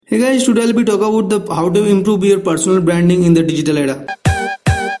Hey guys, today I'll be talking about the how to improve your personal branding in the digital era.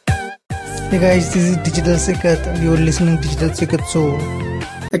 Hey guys, this is Digital Sikat and you're listening to Digital Sikat Show.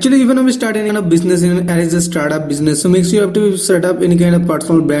 Actually, even if we start any kind of business as a startup business, so makes you have to set up any kind of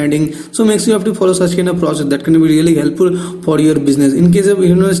personal branding. So makes you have to follow such kind of process that can be really helpful for your business. In case of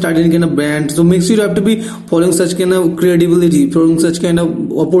start any kind of brand, so makes you have to be following such kind of credibility, following such kind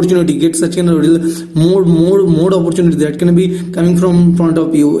of opportunity, get such kind of real more opportunity that can be coming from front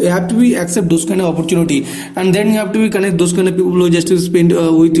of you. You have to be accept those kind of opportunity, and then you have to be connect those kind of people who just to spend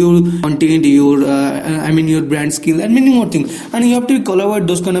with your content, your your brand skill and many more things, and you have to collaborate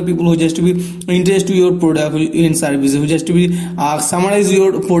those kind of people who just to be interested to your product and services, who just to be summarize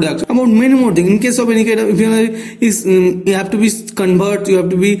your product about many more things. In case of any kind of you have to be convert, you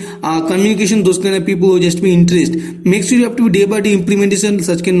have to be communication those kind of people who just be interested. Make sure you have to be day by day implementation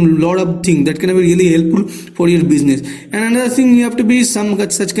such kind lot of things that can be really helpful for your business. And another thing, you have to be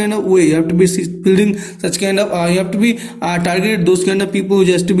such kind of way, you have to be building such kind of you have to be target those kind of people who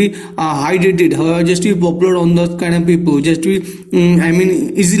just to be high rated, just to be popular on those kind of people, just to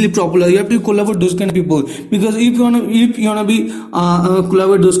be easily popular. You have to collaborate those kind of people, because if you wanna be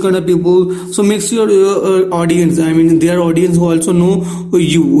collaborate those kind of people, so make sure your audience, their audience who also know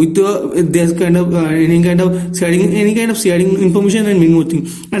you with this kind of any kind of sharing information and many more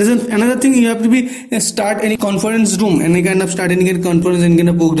things. And another thing, you have to be start any conference room, any kind of conference, any kind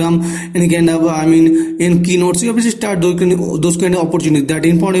of program, any kind of in keynotes. You have to start those kind of opportunities that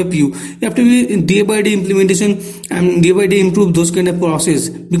in front of you. You have to be day by day implementation and day by day improve those kind of process,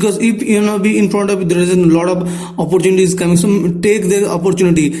 because if be in front of you, there is a lot of opportunities coming. So take the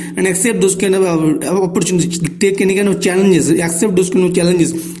opportunity and accept those kind of opportunities. Take any kind of challenges, accept those kind of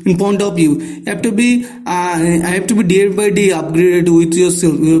challenges in front of you. You have to be I have to be day by day upgraded with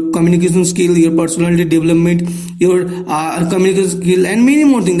yourself, your communication skill, your personality development, your communication skill and many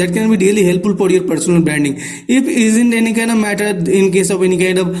more things that can be really helpful for your personal branding. If isn't any kind of matter, in case of any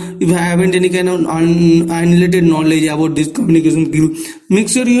kind of, if you haven't any kind of unrelated knowledge about this communication skill, make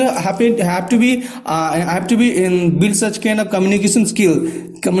sure you have to be build such kind of communication skill.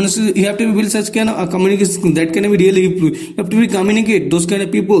 You have to build such kind of communication skill that can be really helpful. You have to be communicate those kind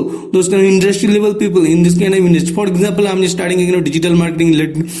of people, those kind of industry level people in this kind of industry. For example, I'm just starting digital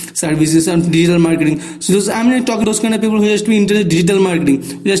marketing services and digital marketing. So I'm just talking those kind of people who just be interested in digital marketing,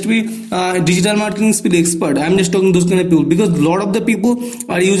 who just be digital marketing skill expert. I'm just talking those kind of people, because a lot of the people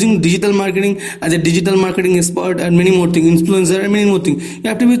are using digital marketing as a digital marketing expert and many more things, influencer and many more things. You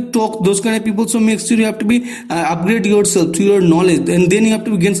have to be talk those kind of people. So make sure you have to be upgrade yourself to your knowledge, and then you have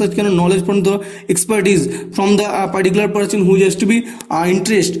to gain such kind of knowledge from the expertise from the particular person who just to be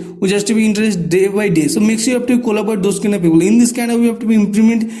interested day by day. So make sure you have to collaborate those kind of people. In this kind of, you have to be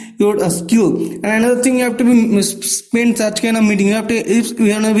implement your skill. And another thing, you have to be spend such kind of meeting. You have to, if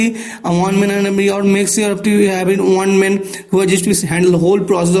you want to be a one man army, or make sure you have to have one man who are just to handle the whole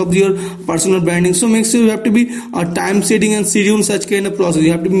process of your personal branding. So make sure you have to be time setting and schedule such kind of process.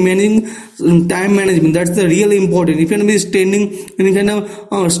 You have to be managing time management. That's the really important. If you want to be standing any kind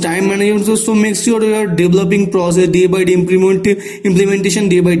of time management, so make sure you are developing process day by day, implementation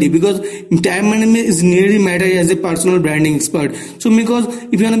day by day, because time management is nearly matter as a personal branding expert. So because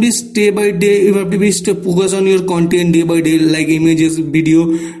if you want to be day by day, you have to be focus on your content day by day, like images,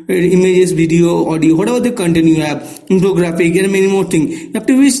 video, audio, whatever the content you have, infographic and many more things. You have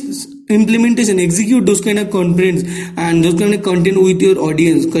to be implementation, execute those kind of conference and those kind of content with your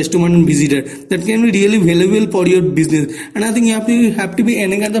audience, customer and visitor, that can be really valuable for your business. And I think you have to be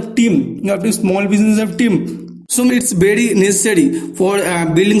any kind of team. You have to small business of team. So it's very necessary for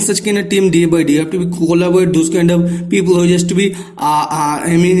building such kind of team day by day. You have to be collaborate those kind of people who just to be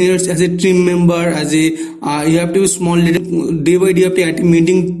as a team member, as a you have to be small day by day. You have to attend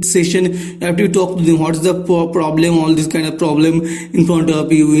meeting session. You have to talk to them. What's the problem? All this kind of problem in front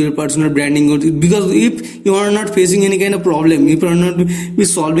of you, your personal branding. Because if you are not facing any kind of problem, if you are not be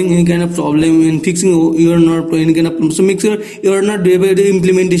solving any kind of problem and fixing, you are not any kind of problem. So make sure you are not day by day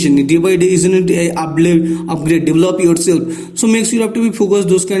implementation. Day by day isn't it upgrade, develop yourself. So make sure you have to be focused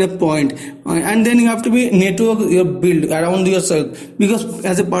those kind of point, and then you have to be network your build around yourself, because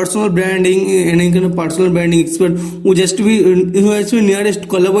as a personal branding, any kind of personal branding expert who just to be who has to be nearest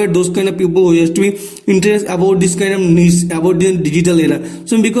collaborate those kind of people who just to be interested about this kind of niche, about the digital era.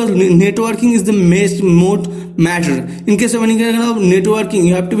 So because networking is the most matter. In case of any kind of networking,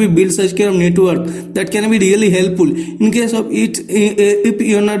 you have to be build such kind of network that can be really helpful. In case of it, if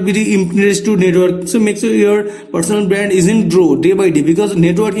you are not very interested to network, so make sure your personal brand isn't grow day by day, because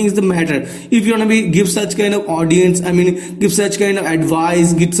networking is the matter. If you want to be give such kind of audience, give such kind of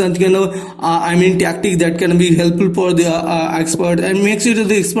advice, give such kind of tactic that can be helpful for the expert, and make sure that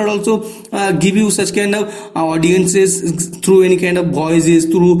the expert also give you such kind of audiences through any kind of voices,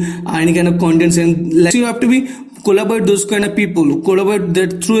 through any kind of contents, and like, so you have to be collaborate those kind of people, collaborate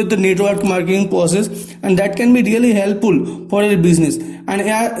that through the network marketing process, and that can be really helpful for your business. And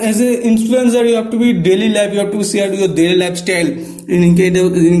as an influencer, you have to be daily life, you have to share your daily lifestyle in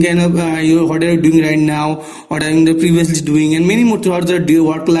kind of your what are you doing right now, what are you previously doing, and many more thoughts are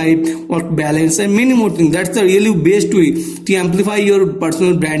work life, work balance, and many more things. That's the really best way to amplify your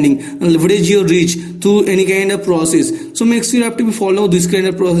personal branding and leverage your reach through any kind of process. So make sure you have to be follow this kind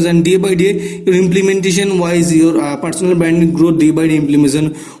of process, and day by day your implementation wise, your personal branding growth day by day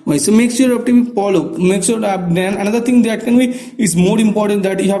implementation wise. So make sure you have to be follow. Make sure that then another thing that can be is more important,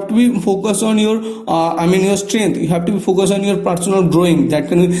 that you have to be focused on your your strength. You have to be focused on your personal growing. That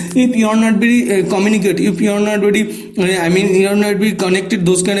can be, if you are not very communicate, if you are not very you are not very connected,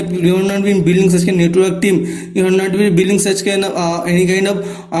 those kind of, you are not been building such a network team, you are not very building such kind of any kind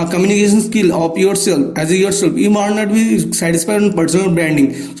of communication skill of yourself as yourself, you are not be satisfied on personal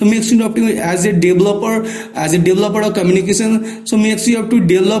branding. So make sure you have to be as a developer of communication. So make sure you have to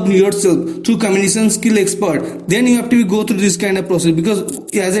develop yourself through communication skill expert. Then you have to go through this kind of process, because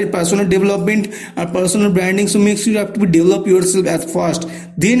as a personal development or personal branding, so make sure you have to develop yourself as fast.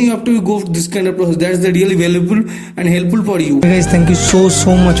 Then you have to go through this kind of process. That's the really valuable and helpful for you. Guys, thank you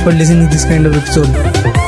so much for listening to this kind of episode.